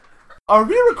Are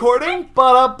we recording?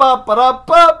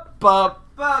 Ba-da-ba-ba-da-ba-ba.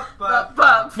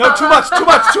 No, too much.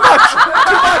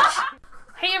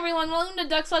 Hey everyone, welcome to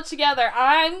Ducks Watch Together.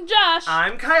 I'm Josh.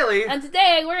 I'm Kylie. And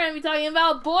today we're going to be talking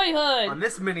about Boyhood. On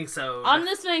this mini-sode,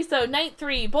 Night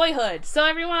 3, Boyhood. So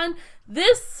everyone,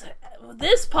 this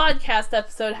podcast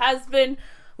episode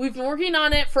we've been working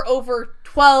on it for over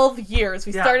 12 years.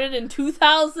 We started in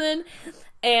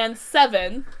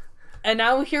 2007. And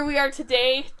now here we are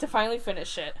today to finally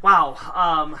finish it.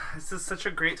 Wow, this is such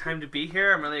a great time to be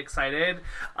here. I'm really excited.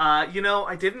 I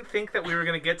didn't think that we were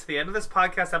going to get to the end of this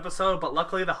podcast episode, but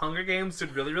luckily the Hunger Games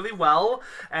did really, really well,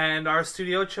 and our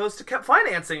studio chose to keep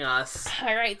financing us.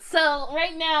 Alright, so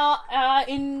right now,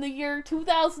 in the year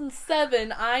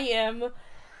 2007, I am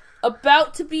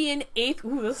about to be in 8th...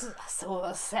 Ooh, this is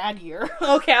a sad year.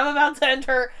 Okay, I'm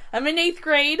in 8th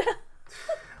grade.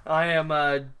 I am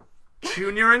a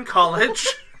junior in college.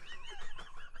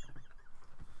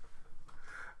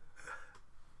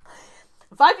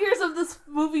 5 years of this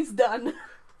movie's done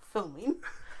filming.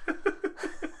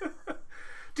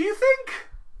 Do you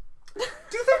think like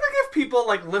if people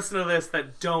listen to this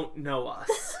that don't know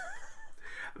us,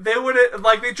 they would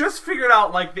they just figured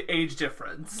out the age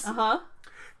difference? Uh-huh.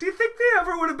 Do you think they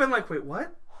ever would have been like, wait,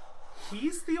 what?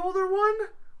 He's the older one?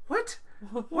 What?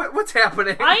 What's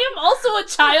happening? I am also a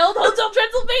child. Hotel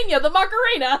Transylvania, the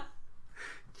Macarena.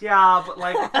 Yeah, but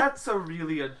that's a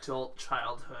really adult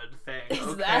childhood thing.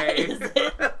 Is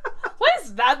it? Why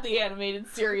is that the animated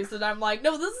series? And I'm like,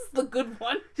 no, this is the good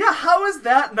one. Yeah, how is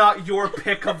that not your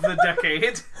pick of the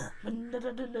decade? Josh,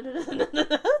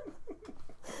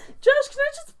 can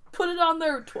I just put it on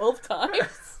there 12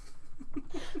 times?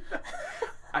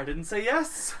 I didn't say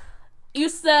yes. You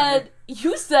said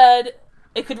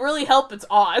it could really help its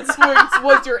odds,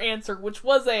 was your answer, which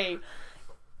was a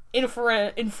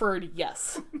inferred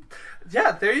yes.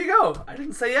 Yeah, there you go. I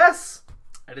didn't say yes.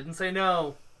 I didn't say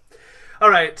no.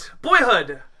 Alright,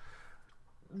 Boyhood.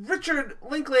 Richard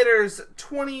Linklater's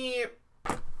 20...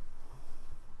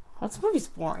 This movie's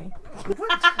boring.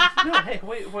 What? No, hey,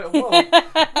 wait, whoa. Whoa.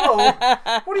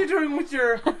 What are you doing with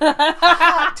your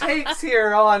hot takes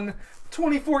here on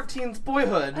 2014's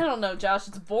Boyhood? I don't know, Josh.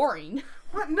 It's boring.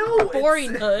 What? No.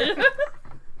 Boring hood.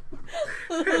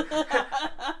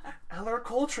 Eller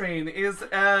Coltrane is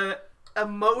a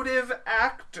emotive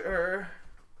actor.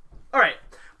 Alright.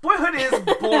 Boyhood is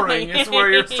boring is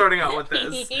where you're starting out with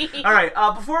this. Alright,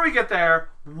 before we get there,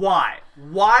 why?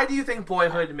 Why do you think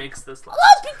Boyhood makes this list?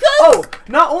 Well, because... Oh,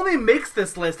 not only makes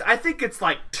this list, I think it's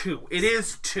 2. It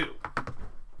is 2.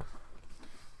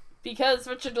 Because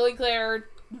Richard Linklater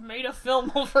made a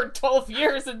film over 12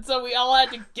 years, and so we all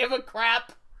had to give a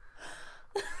crap.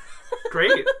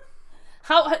 Great.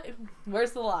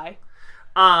 Where's the lie?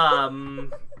 I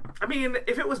mean,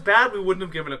 if it was bad, we wouldn't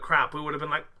have given a crap. We would have been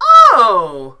like,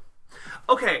 oh!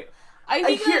 Okay.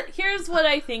 I think here's what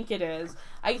I think it is.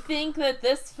 I think that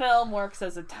this film works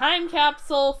as a time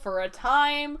capsule for a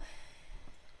time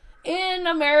in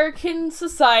American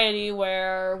society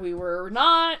where we were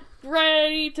not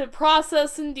ready to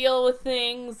process and deal with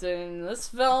things, and this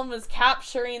film is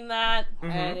capturing that,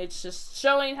 and it's just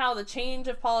showing how the change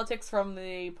of politics from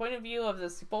the point of view of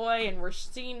this boy, and we're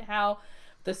seeing how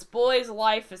this boy's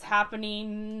life is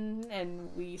happening,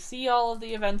 and we see all of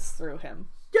the events through him.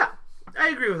 Yeah, I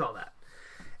agree with all that.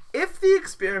 If the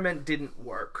experiment didn't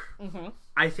work,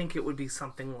 I think it would be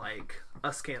something like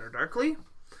A Scanner Darkly,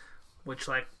 which,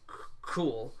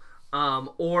 cool.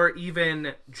 Or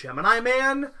even Gemini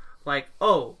Man,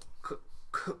 cool.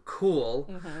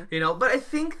 But I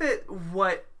think that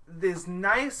what is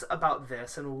nice about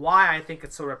this, and why I think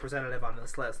it's so representative on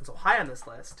this list, and so high on this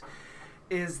list,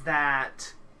 is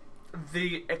that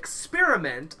the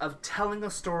experiment of telling a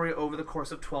story over the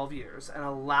course of 12 years and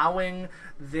allowing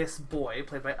this boy,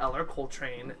 played by Eller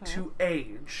Coltrane, to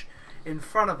age in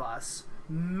front of us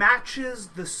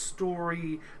matches the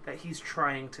story that he's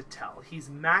trying to tell. He's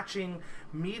matching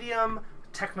medium,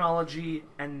 technology,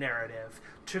 and narrative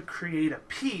to create a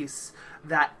piece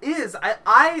that is...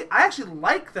 I actually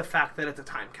like the fact that it's a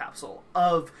time capsule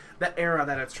of the era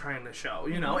that it's trying to show.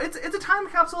 It's a time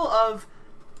capsule of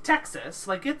Texas.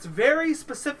 It's very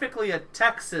specifically a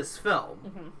Texas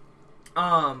film.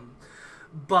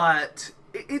 But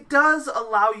it does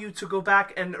allow you to go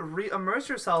back and re-immerse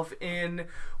yourself in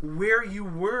where you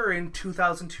were in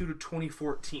 2002 to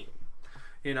 2014.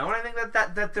 And I think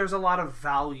that there's a lot of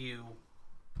value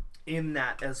in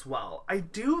that as well. I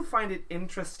do find it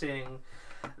interesting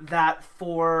that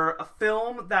for a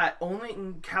film that only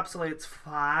encapsulates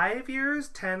 5 years,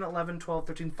 10, 11, 12,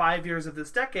 13, 5 years of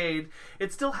this decade,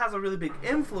 it still has a really big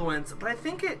influence, but I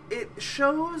think it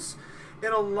shows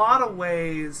in a lot of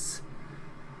ways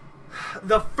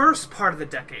the first part of the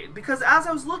decade, because as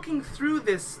I was looking through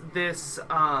this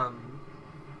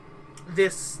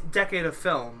decade of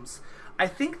films, I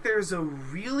think there's a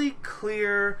really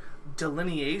clear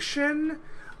delineation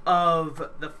of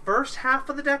the first half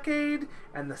of the decade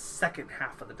and the second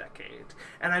half of the decade.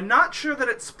 And I'm not sure that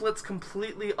it splits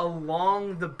completely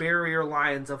along the barrier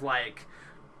lines of like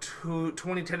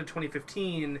 2010 to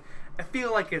 2015. I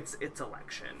feel like it's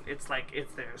election. It's like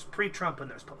there's pre-Trump and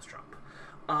there's post-Trump.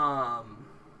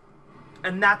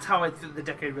 And that's how the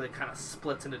decade really kind of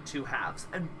splits into two halves.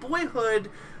 And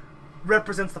Boyhood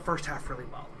represents the first half really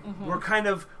well. Mm-hmm. We're kind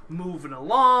of moving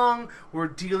along. We're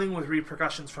dealing with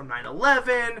repercussions from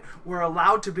 9/11. We're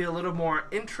allowed to be a little more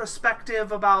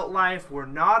introspective about life. We're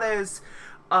not as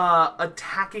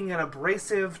attacking and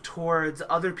abrasive towards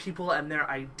other people and their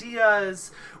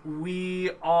ideas.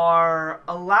 We are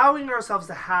allowing ourselves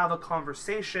to have a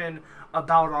conversation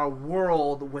about our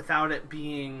world without it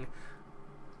being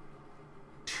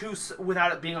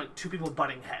like two people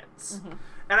butting heads. Mm-hmm.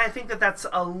 And I think that that's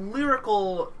a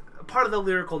part of the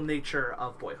lyrical nature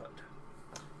of Boyhood.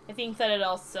 I think that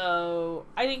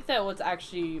what's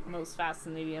actually most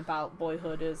fascinating about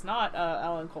Boyhood is not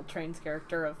Ellen Coltrane's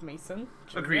character of Mason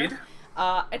Jr. Agreed.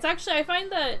 It's actually, I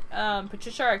find that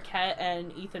Patricia Arquette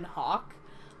and Ethan Hawke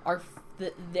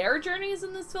their journeys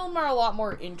in this film are a lot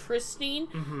more interesting.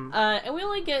 Mm-hmm. And we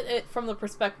only get it from the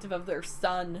perspective of their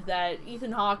son, that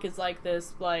Ethan Hawke is like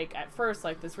this, like, at first,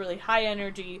 like, this really high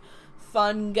energy,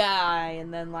 fun guy,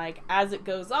 and then, like, as it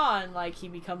goes on, like, he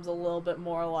becomes a little bit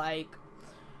more, like,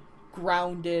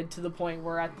 grounded, to the point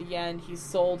where at the end he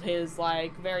sold his,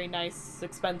 like, very nice,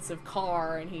 expensive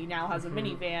car, and he now has a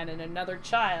minivan and another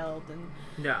child,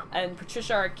 and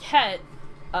Patricia Arquette,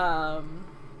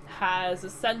 has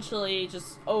essentially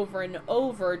just over and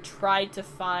over tried to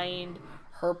find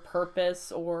her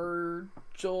purpose or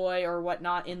joy or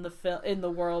whatnot in the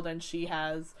world, and she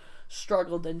has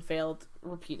struggled and failed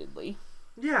repeatedly.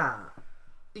 Yeah.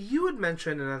 You had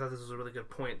mentioned, and I thought this was a really good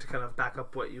point to kind of back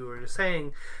up what you were just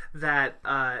saying, that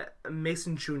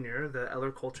Mason Jr., the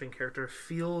Eller Coltrane character,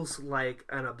 feels like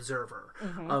an observer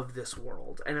of this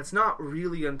world. And it's not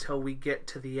really until we get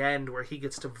to the end where he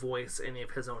gets to voice any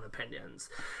of his own opinions.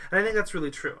 And I think that's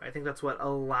really true. I think that's what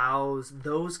allows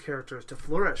those characters to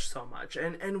flourish so much.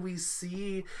 And we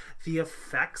see the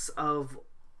effects of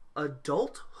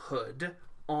adulthood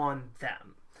on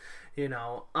them. You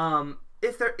know,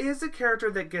 if there is a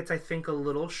character that gets, I think, a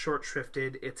little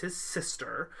short-shrifted, it's his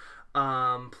sister,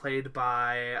 played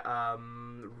by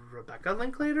Rebecca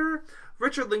Linklater,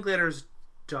 Richard Linklater's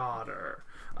daughter.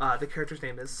 The character's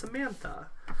name is Samantha.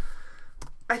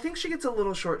 I think she gets a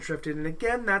little short-shrifted, and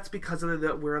again, that's because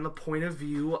we're on the point of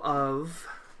view of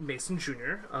Mason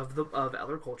Jr., of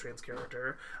Eller Coltrane's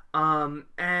character,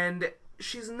 and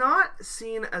she's not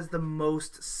seen as the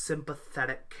most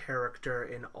sympathetic character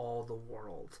in all the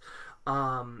world.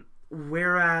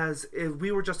 Whereas if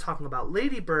we were just talking about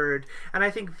Lady Bird, and I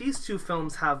think these two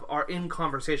films are in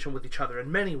conversation with each other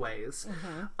in many ways,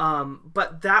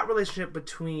 but that relationship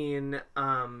between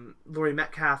Laurie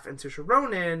Metcalf and Saoirse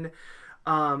Ronan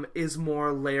is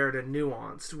more layered and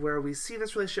nuanced, where we see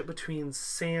this relationship between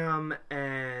Sam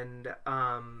and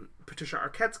Patricia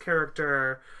Arquette's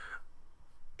character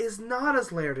is not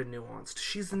as layered and nuanced.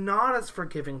 She's not as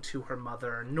forgiving to her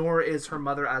mother, nor is her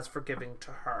mother as forgiving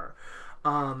to her.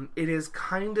 It is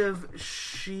kind of,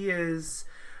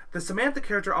 the Samantha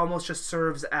character almost just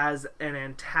serves as an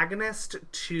antagonist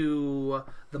to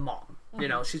the mom. You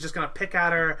know, she's just going to pick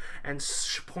at her and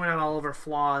point out all of her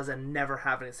flaws and never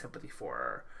have any sympathy for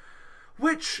her.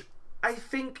 Which I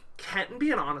think can be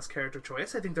an honest character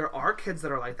choice. I think there are kids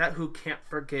that are like that, who can't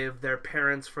forgive their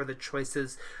parents for the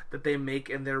choices that they make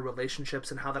in their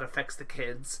relationships and how that affects the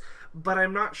kids. But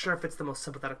I'm not sure if it's the most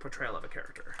sympathetic portrayal of a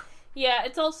character. Yeah,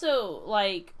 it's also,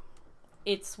 like,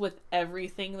 it's with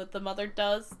everything that the mother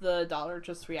does, the daughter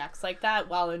just reacts like that,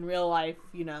 while in real life,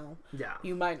 you know,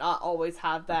 you might not always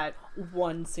have that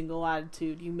one single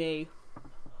attitude. You may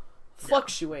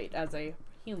fluctuate as a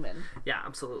human. Yeah,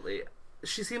 absolutely.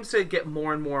 She seems to get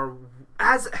more and more,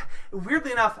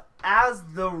 weirdly enough, as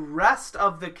the rest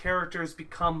of the characters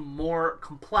become more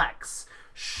complex,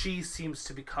 she seems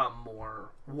to become more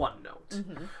one note.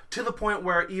 To the point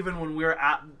where even when we're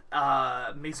at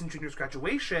Mason Jr.'s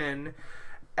graduation,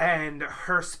 and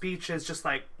her speech is just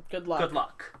like, good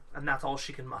luck. And that's all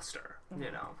she can muster,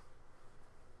 you know.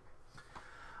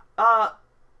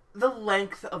 The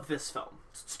length of this film,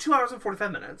 it's 2 hours and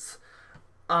 45 minutes.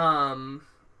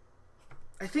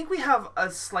 I think we have a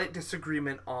slight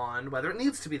disagreement on whether it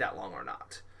needs to be that long or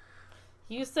not.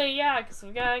 You say yeah, because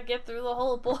we gotta get through the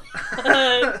whole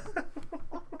Boyhood.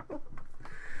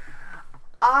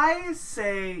 I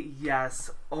say yes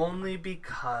only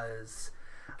because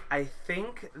I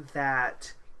think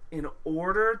that in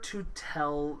order to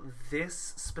tell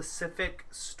this specific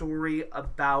story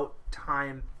about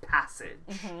time passage,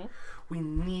 we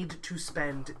need to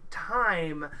spend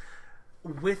time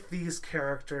with these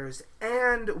characters,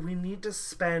 and we need to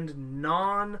spend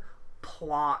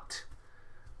non-plot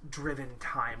driven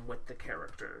time with the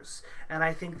characters. And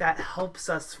I think that helps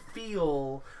us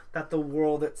feel that the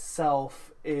world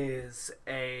itself is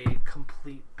a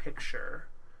complete picture.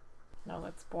 No,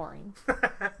 that's boring.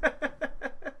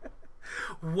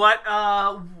 What,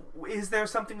 is there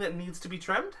something that needs to be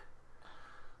trimmed?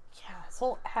 Yeah, this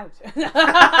whole attitude.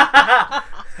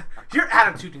 Your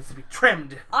attitude needs to be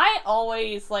trimmed. I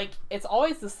always, it's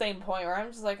always the same point where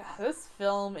I'm just like, this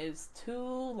film is too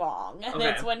long. And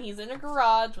it's when he's in a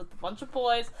garage with a bunch of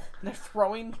boys, and they're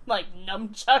throwing,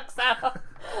 nunchucks at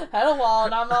a wall,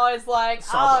 and I'm always like,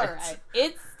 alright,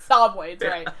 it's saw blades,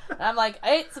 right. And I'm like,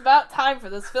 it's about time for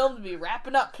this film to be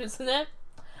wrapping up, isn't it?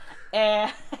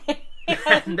 And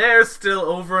there's still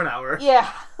over an hour.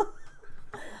 Yeah.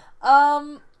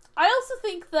 I also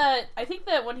think that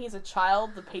when he's a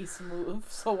child, the pace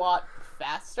moves a lot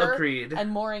faster. Agreed.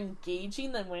 And more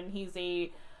engaging than when he's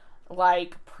a,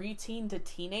 preteen to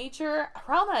teenager.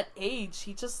 Around that age,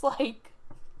 he just,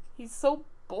 he's so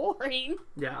boring.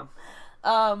 Yeah.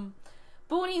 But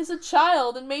when he's a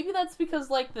child, and maybe that's because,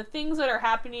 the things that are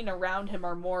happening around him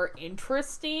are more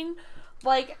interesting.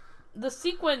 The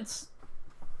sequence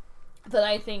that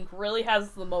I think really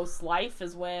has the most life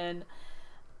is when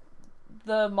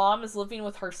the mom is living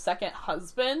with her second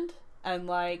husband, and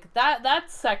that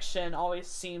section always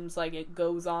seems like it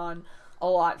goes on a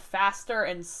lot faster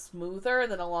and smoother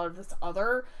than a lot of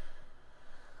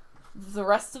the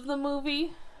rest of the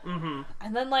movie. Mm-hmm.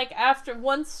 And then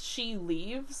once she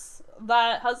leaves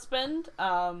that husband,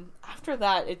 after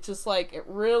that it just it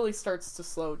really starts to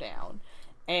slow down,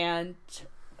 and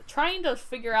trying to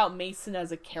figure out Mason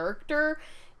as a character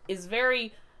is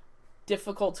very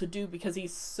difficult to do because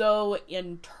he's so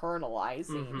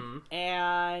internalizing.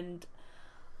 And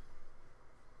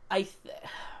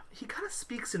he kind of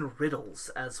speaks in riddles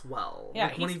as well.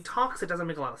 Yeah, when he talks, it doesn't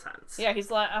make a lot of sense. Yeah, he's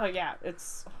like, oh yeah,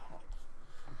 he's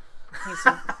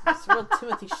real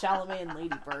Timothy Chalamet and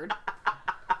Lady Bird.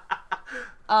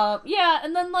 Yeah,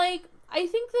 and then I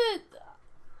think that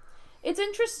it's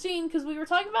interesting because we were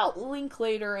talking about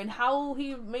Linklater and how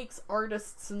he makes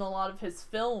artists in a lot of his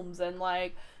films, and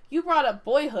you brought up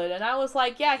Boyhood, and I was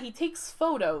like, yeah, he takes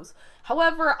photos.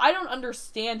 However, I don't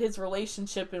understand his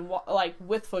relationship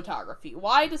with photography.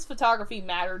 Why does photography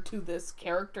matter to this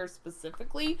character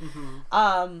specifically?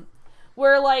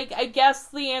 Where, I guess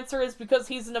the answer is because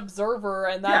he's an observer,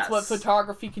 and that's what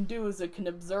photography can do, is it can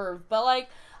observe. But,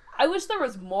 I wish there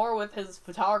was more with his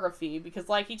photography, because,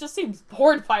 he just seems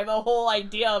bored by the whole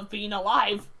idea of being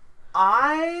alive.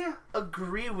 I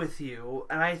agree with you,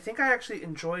 and I think I actually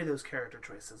enjoy those character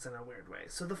choices in a weird way.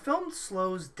 So the film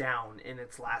slows down in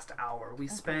its last hour. We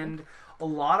spend a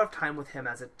lot of time with him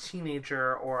as a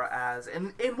teenager, or as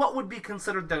in what would be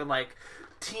considered the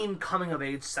teen coming of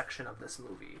age section of this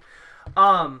movie.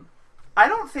 I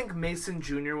don't think Mason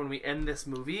Jr., when we end this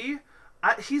movie,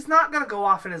 he's not going to go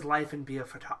off in his life and be a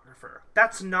photographer.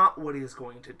 That's not what he is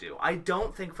going to do. I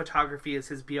don't think photography is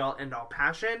his be-all, end-all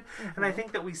passion. And I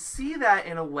think that we see that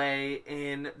in a way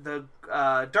in the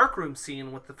darkroom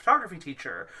scene with the photography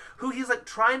teacher, who he's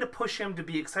trying to push him to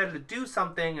be excited to do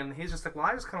something, and he's just well,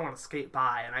 I just kind of want to skate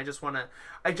by, and I just want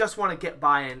to get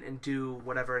by and do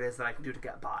whatever it is that I can do to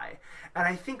get by. And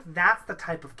I think that's the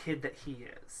type of kid that he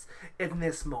is in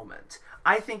this moment.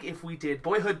 I think if we did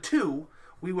Boyhood 2,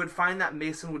 we would find that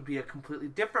Mason would be a completely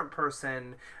different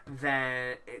person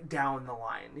than down the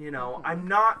line. I'm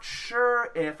not sure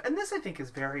if, and this I think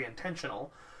is very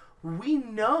intentional, we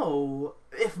know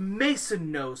if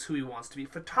Mason knows who he wants to be.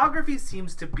 Photography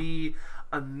seems to be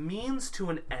a means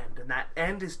to an end, and that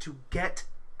end is to get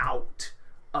out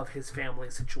of his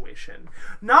family situation.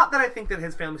 Not that I think that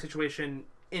his family situation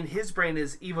in his brain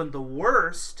is even the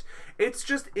worst. It's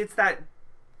that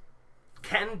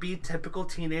can be typical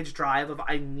teenage drive of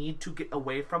I need to get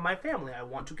away from my family. I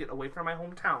want to get away from my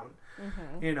hometown.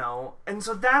 And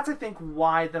so that's, I think,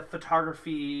 why the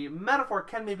photography metaphor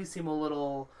can maybe seem a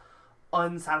little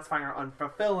unsatisfying or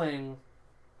unfulfilling,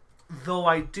 though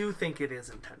I do think it is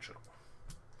intentional.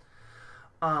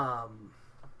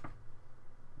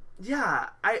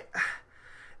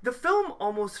 The film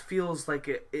almost feels like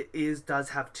it does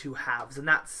have two halves, and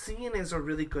that scene is a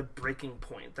really good breaking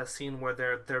point. The scene where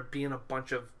they're being a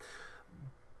bunch of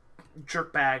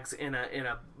jerkbags in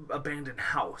a abandoned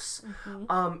house,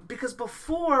 because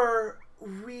before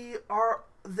we are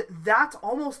that's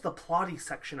almost the plotty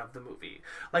section of the movie.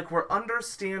 Like, we're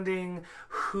understanding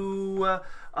who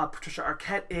Patricia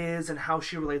Arquette is and how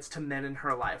she relates to men in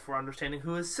her life. We're understanding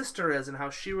who his sister is and how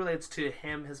she relates to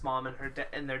him, his mom, and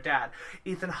and their dad.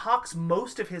 Ethan Hawke's,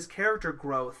 most of his character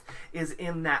growth is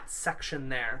in that section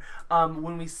there.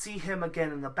 When we see him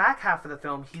again in the back half of the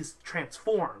film, he's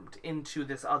transformed into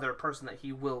this other person that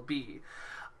he will be.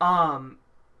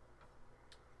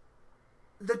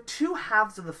 The two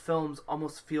halves of the films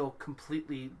almost feel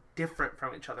completely different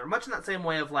from each other. Much in that same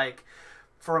way of, like,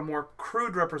 for a more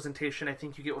crude representation, I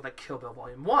think you get with, like, Kill Bill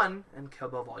Volume 1 and Kill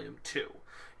Bill Volume 2.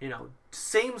 You know,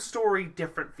 same story,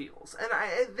 different feels. And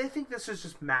I think this is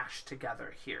just mashed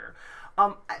together here.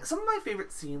 Some of my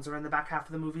favorite scenes are in the back half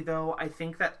of the movie, though. I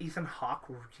think that Ethan Hawke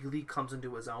really comes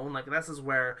into his own. Like, this is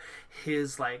where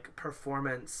his, like,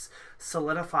 performance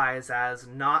solidifies as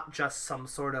not just some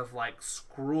sort of, like,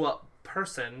 screw-up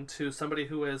person to somebody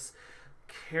who is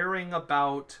caring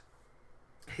about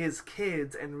his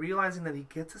kids and realizing that he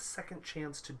gets a second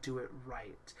chance to do it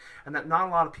right, and that not a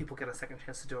lot of people get a second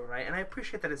chance to do it right. And I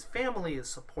appreciate that his family is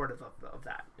supportive of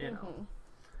that, you know.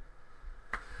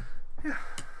 Yeah,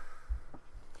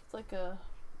 it's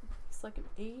like an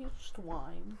aged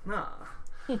wine. Nah.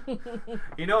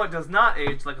 You know, it does not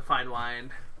age like a fine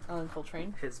wine. Ellen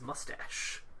Coltrane. His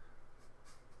mustache.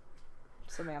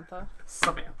 Samantha.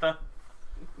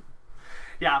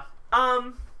 Yeah.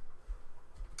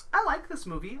 I like this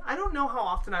movie. I don't know how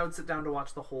often I would sit down to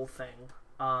watch the whole thing.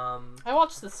 I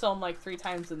watched this film like 3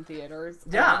 times in theaters.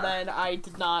 Yeah. And then I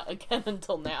did not again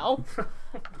until now.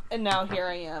 And now here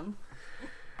I am.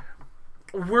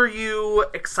 Were you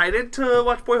excited to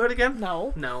watch Boyhood again?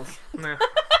 No. No. Nah.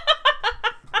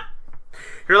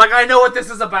 You're like, I know what this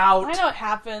is about. I know what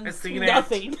happens. It's the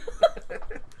nothing.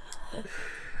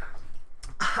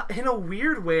 In a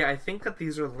weird way, I think that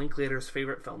these are Linklater's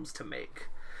favorite films to make.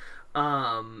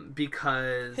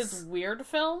 Because... His weird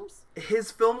films?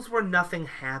 His films where nothing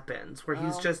happens, where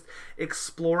he's just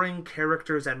exploring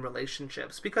characters and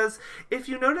relationships. Because if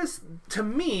you notice, to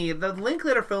me, the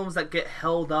Linklater films that get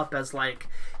held up as, like,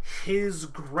 his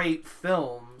great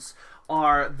films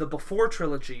are the Before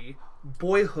trilogy,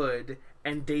 Boyhood,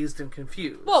 and Dazed and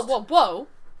Confused. Whoa.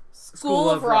 School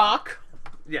of Rock.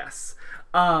 Yes.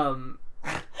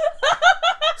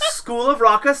 School of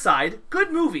Rock aside,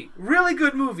 good movie. Really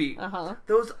good movie. Uh-huh.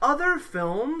 Those other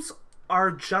films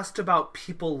are just about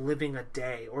people living a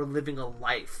day or living a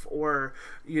life, or,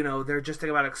 you know, they're just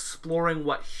about exploring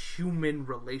what human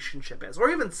relationship is.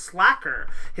 Or even Slacker,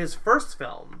 his first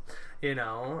film, you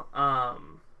know.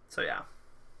 So yeah.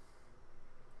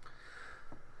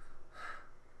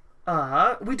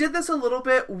 We did this a little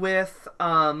bit with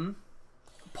Paul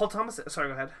Thomas. Sorry,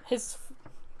 go ahead.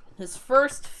 His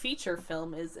first feature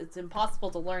film is It's Impossible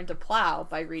to Learn to Plow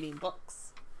by Reading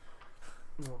Books.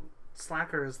 Well,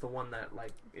 Slacker is the one that,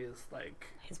 like, is, like...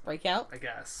 His breakout? I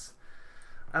guess.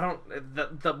 I don't...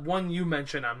 The one you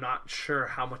mentioned, I'm not sure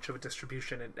how much of a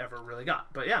distribution it ever really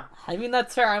got, but yeah. I mean,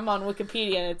 that's fair. I'm on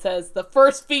Wikipedia, and it says, the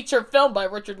first feature film by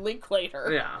Richard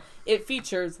Linklater. Yeah. It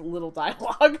features little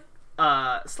dialogue.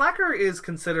 Slacker is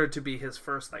considered to be his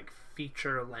first, like,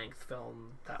 feature-length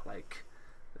film that, like...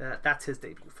 that's his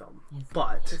debut film.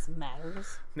 His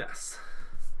matters. Yes.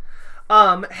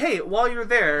 Hey, while you're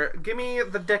there, give me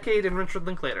the decade in Richard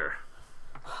Linklater.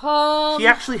 He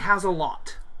actually has a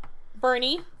lot.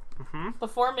 Bernie. Mm-hmm.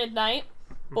 Before Midnight.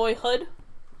 Boyhood.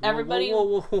 Everybody.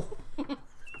 Whoa.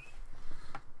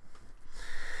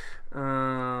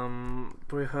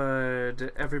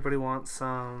 Boyhood. Everybody Wants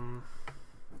Some.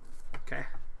 Okay.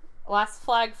 Last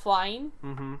Flag Flying.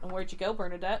 Mm-hmm. And Where'd You Go,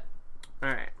 Bernadette? All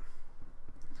right.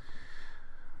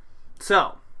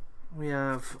 So, we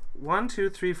have 1,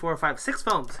 2, 3, 4, 5, 6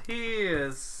 films. He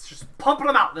is just pumping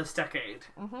them out this decade.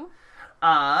 Mm-hmm.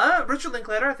 Richard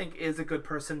Linklater, I think, is a good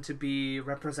person to be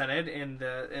represented in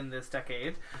this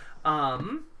decade.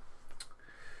 How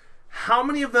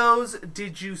many of those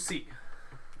did you see?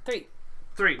 3.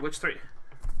 3. Which 3?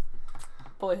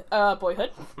 Boyhood.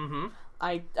 Mm-hmm.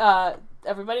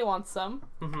 Everybody Wants Some.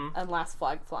 Mm-hmm. And Last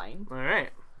Flag Flying. All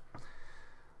right.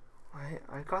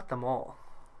 I got them all.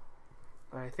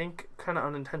 I think kind of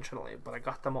unintentionally, but I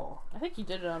got them all. I think you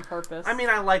did it on purpose. I mean,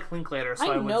 I like Linklater, so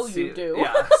I would know see you do.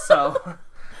 Yeah, so...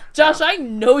 Josh, yeah. I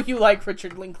know you like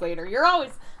Richard Linklater. You're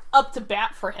always up to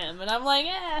bat for him, and I'm like,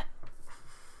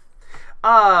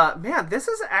 Man, this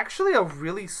is actually a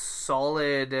really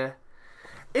solid...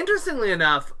 Interestingly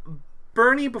enough,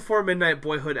 Bernie, Before Midnight,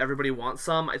 Boyhood, Everybody Wants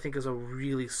Some, I think is a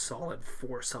really solid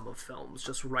foursome of films,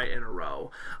 just right in a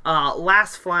row.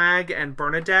 Last Flag and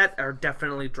Bernadette are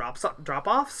definitely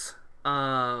drop-offs,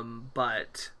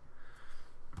 but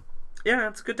Yeah,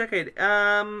 it's a good decade.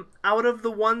 Out of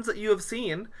the ones that you have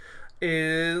seen,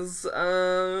 is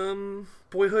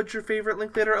Boyhood your favorite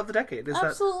Linklater of the decade? Is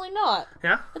Absolutely not.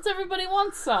 Yeah? It's Everybody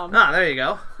Wants Some. Ah, there you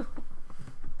go.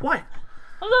 Why?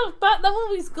 That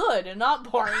movie's good and not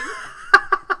boring.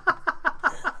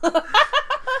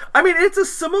 I mean, it's a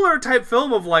similar type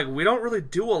film of, like, we don't really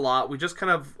do a lot. We just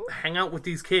kind of hang out with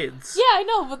these kids. Yeah, I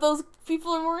know, but those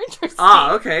people are more interesting.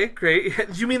 Ah, okay,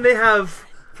 great. Do you mean they have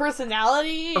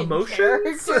personality, emotions,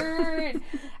 and character, and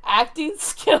acting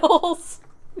skills?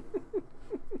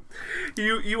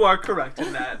 You are correct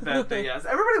in that yes.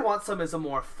 Everybody Wants Some is a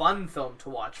more fun film to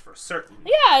watch for certain.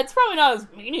 Yeah, it's probably not as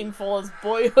meaningful as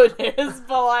Boyhood is,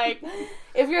 but like,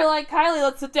 if you're like, Kylie,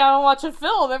 let's sit down and watch a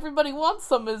film, Everybody Wants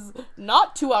Some is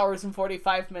not 2 hours and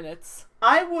 45 minutes.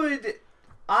 Boyhood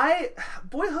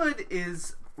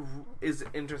is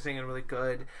interesting and really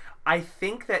good. I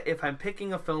think that if I'm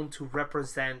picking a film to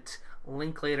represent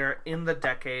Linklater in the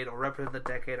decade or represent the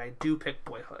decade, I do pick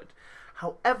Boyhood.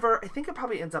 However, I think it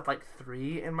probably ends up like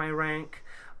 3 in my rank,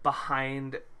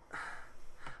 behind...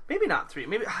 Maybe not 3.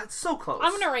 Maybe... It's so close.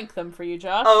 I'm gonna rank them for you,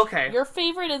 Josh. Oh, okay. Your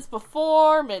favorite is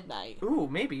Before Midnight. Ooh,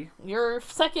 maybe. Your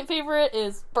second favorite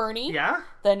is Bernie. Yeah?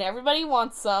 Then Everybody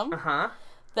Wants Some. Uh-huh.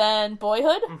 Then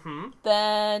Boyhood. Mm-hmm.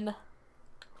 Then...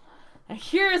 And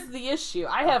here's the issue.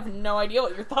 I have no idea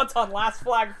what your thoughts on Last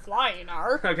Flag Flying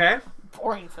are. Okay.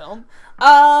 Boring film.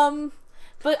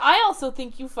 But I also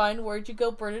think you find Where'd You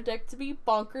Go, Bernadette to be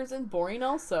bonkers and boring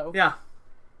also. Yeah.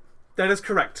 That is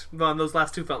correct. On those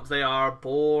last 2 films, they are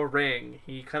boring.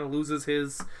 He kind of loses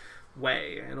his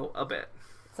way in a bit.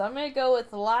 So I'm going to go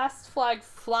with Last Flag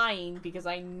Flying because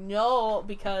I know,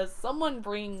 because someone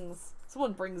brings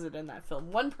it in that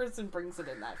film. One person brings it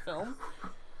in that film.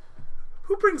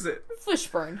 Who brings it?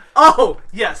 Fishburne. Oh,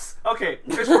 yes. Okay.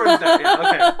 Fishburne's dead. Yeah,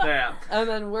 okay. Yeah. And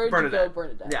then Where'd You Go,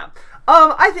 Bernadette? Yeah.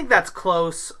 I think that's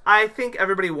close. I think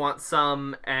Everybody Wants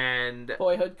Some, and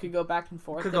Boyhood could go back and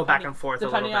forth.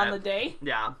 Depending on the day.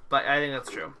 Yeah, but I think that's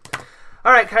true.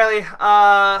 All right, Kylie.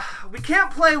 We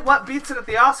can't play What Beats It at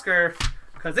the Oscar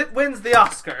because it wins the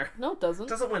Oscar. No, it doesn't. It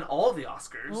doesn't win all the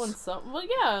Oscars. It wins some. Well,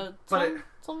 yeah.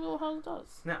 Tell me how it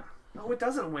does. Yeah. No, it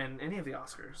doesn't win any of the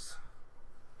Oscars.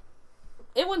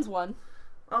 It wins one.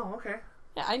 Oh, okay.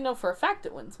 Yeah, I know for a fact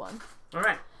it wins one. All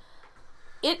right.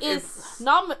 It is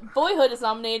Boyhood is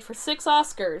nominated for 6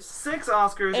 Oscars. 6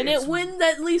 Oscars. And it wins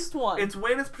at least one. Its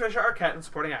win is Patricia Arquette in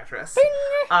Supporting Actress.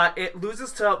 It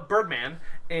loses to Birdman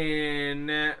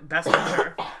in Best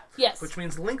Picture. Yes. Which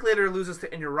means Linklater loses to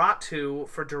Inarritu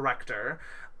for Director.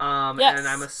 Yes. And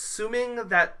I'm assuming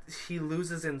that he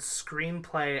loses in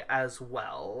Screenplay as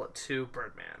well to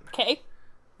Birdman. Okay.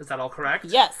 Is that all correct?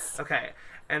 Yes. Okay.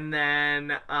 And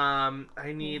then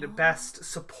I need Best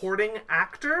Supporting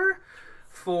Actor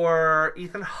for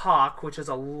Ethan Hawke, which is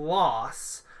a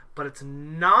loss, but it's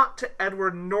not to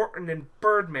Edward Norton in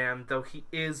Birdman, though he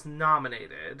is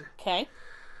nominated. Okay.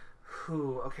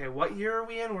 Okay, what year are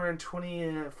we in? We're in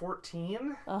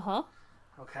 2014? Uh-huh.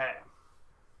 Okay.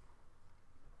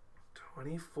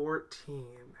 2014.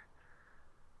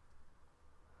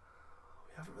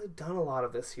 We haven't really done a lot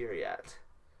of this here yet.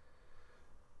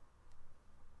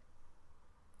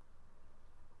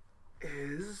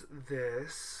 Is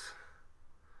this...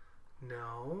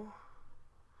 No.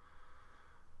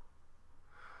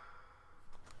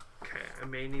 Okay, I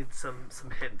may need some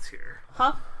hints here.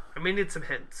 Huh? I may need some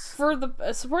hints. For the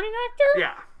supporting actor?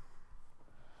 Yeah.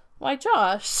 Why,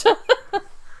 Josh?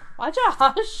 Why,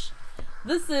 Josh?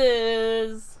 This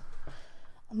is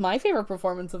my favorite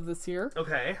performance of this year.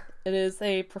 Okay. It is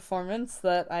a performance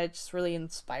that just really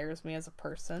inspires me as a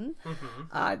person.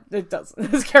 Mm-hmm. It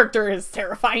doesn't. His character is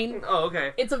terrifying. Oh,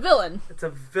 okay. It's a villain. It's a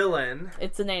villain.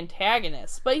 It's an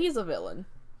antagonist, but he's a villain.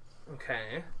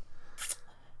 Okay.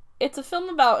 It's a film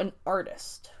about an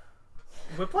artist.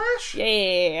 Whiplash?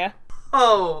 Yeah.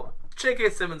 Oh,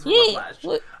 J.K. Simmons with Whiplash.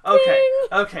 Okay.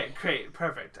 Okay, great.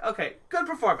 Perfect. Okay, good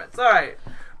performance. All right.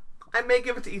 I may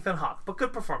give it to Ethan Hawke, but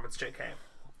good performance, J.K.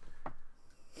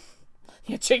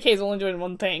 Yeah, JK's only doing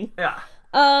one thing. Yeah.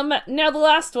 Now the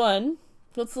last one.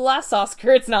 What's the last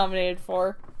Oscar it's nominated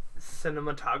for?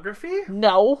 Cinematography?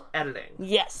 No. Editing.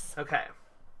 Yes. Okay.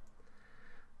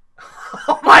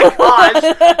 Oh my gosh!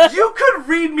 You could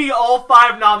read me all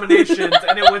 5 nominations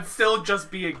and it would still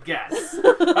just be a guess.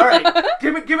 Alright,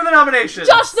 give me the nominations.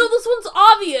 Josh, no, this one's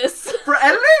obvious. For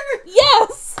editing?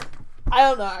 Yes! I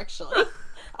don't know, actually.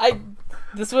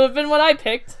 This would have been what I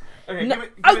picked. Okay, no,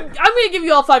 I'm gonna give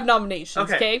you all 5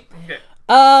 nominations, okay?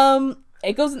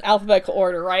 It goes in alphabetical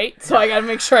order, right? So I gotta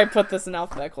make sure I put this in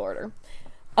alphabetical order.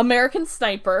 American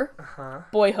Sniper,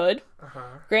 Boyhood,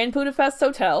 Grand Budapest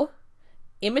Hotel,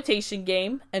 Imitation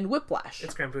Game, and Whiplash.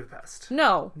 It's Grand Budapest.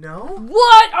 No. No?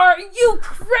 What are you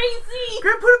crazy?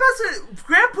 Grand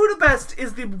Budapest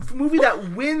is the movie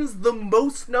that wins the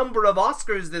most number of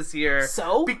Oscars this year.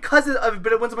 So? Because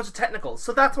but it wins a bunch of technicals.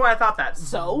 So that's why I thought that.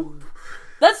 So?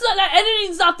 That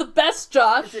editing's not the best,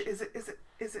 Josh. Is it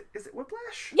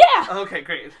Whiplash? Yeah. Okay,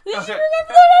 great. Did Okay. you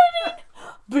remember that editing?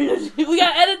 We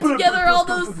gotta edit together all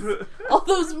those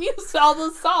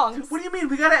songs. What do you mean?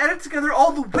 We gotta edit together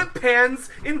all the whip pans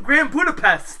in Grand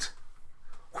Budapest.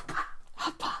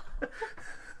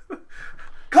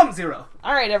 Come, Zero.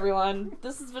 Alright, everyone.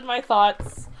 This has been my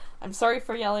thoughts. I'm sorry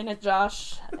for yelling at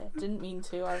Josh. I didn't mean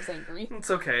to. I was angry.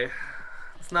 It's okay.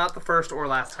 It's not the first or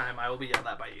last time I will be yelled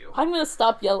at by you. I'm gonna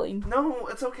stop yelling. No,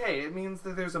 it's okay. It means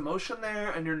that there's emotion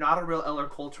there, and you're not a real Eller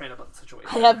Coltrane about the situation.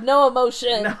 I have no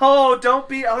emotion. No, don't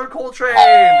be Eller Coltrane!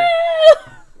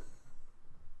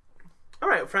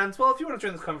 Alright, friends. Well, if you want to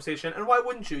join this conversation, and why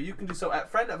wouldn't you? You can do so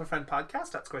at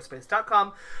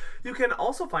friendofafriendpodcast.squarespace.com. You can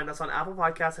also find us on Apple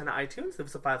Podcasts and iTunes. Leave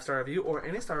us a 5-star review or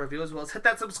any star review, as well as hit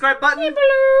that subscribe button.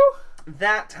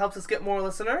 That helps us get more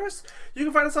listeners. You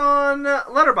can find us on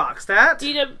Letterboxd at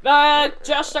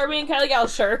Josh Darby and Kylie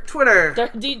Gallagher. Twitter,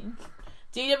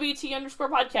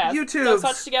 DWT_podcast. YouTube, Ducks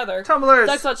Watch Together. Tumblr.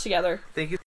 Ducks Watch Together. Thank you.